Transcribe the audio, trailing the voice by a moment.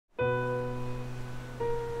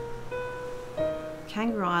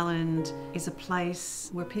Kangaroo Island is a place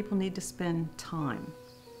where people need to spend time.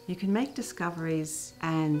 You can make discoveries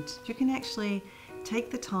and you can actually take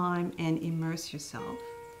the time and immerse yourself.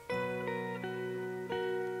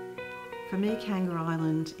 For me, Kangaroo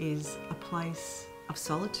Island is a place of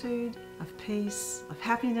solitude, of peace, of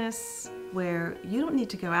happiness, where you don't need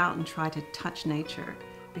to go out and try to touch nature,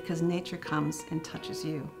 because nature comes and touches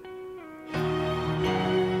you.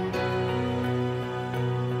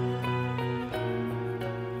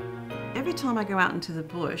 Every time I go out into the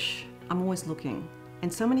bush, I'm always looking.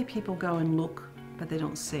 And so many people go and look, but they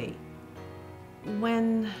don't see.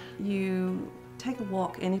 When you take a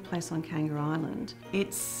walk any place on Kangaroo Island,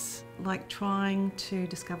 it's like trying to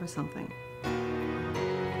discover something.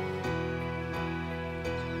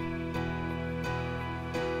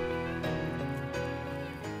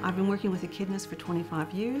 I've been working with echidnas for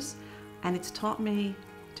 25 years, and it's taught me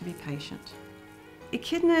to be patient.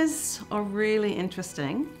 Echidnas are really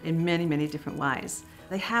interesting in many, many different ways.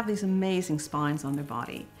 They have these amazing spines on their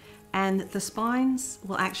body, and the spines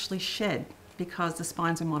will actually shed because the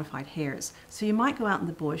spines are modified hairs. So you might go out in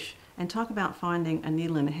the bush and talk about finding a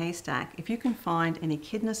needle in a haystack. If you can find an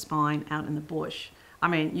echidna spine out in the bush, I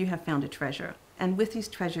mean, you have found a treasure. And with these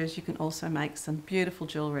treasures, you can also make some beautiful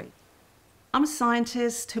jewelry. I'm a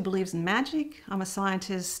scientist who believes in magic. I'm a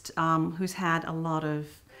scientist who's had a lot of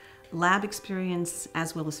lab experience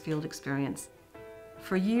as well as field experience.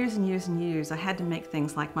 For years and years and years, I had to make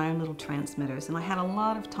things like my own little transmitters, and I had a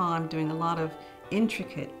lot of time doing a lot of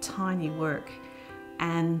intricate, tiny work.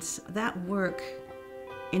 And that work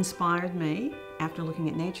inspired me, after looking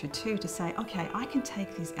at nature too, to say, okay, I can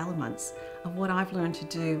take these elements of what I've learned to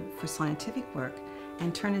do for scientific work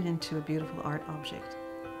and turn it into a beautiful art object.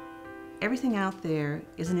 Everything out there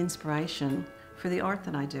is an inspiration for the art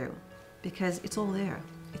that I do, because it's all there.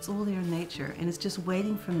 It's all there in nature, and it's just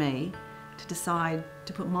waiting for me to decide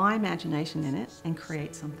to put my imagination in it and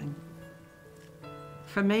create something.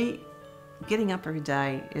 For me, getting up every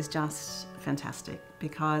day is just fantastic,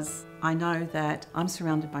 because I know that I'm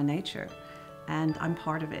surrounded by nature and I'm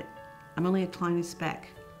part of it. I'm only a tiny speck,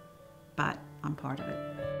 but I'm part of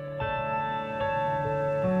it.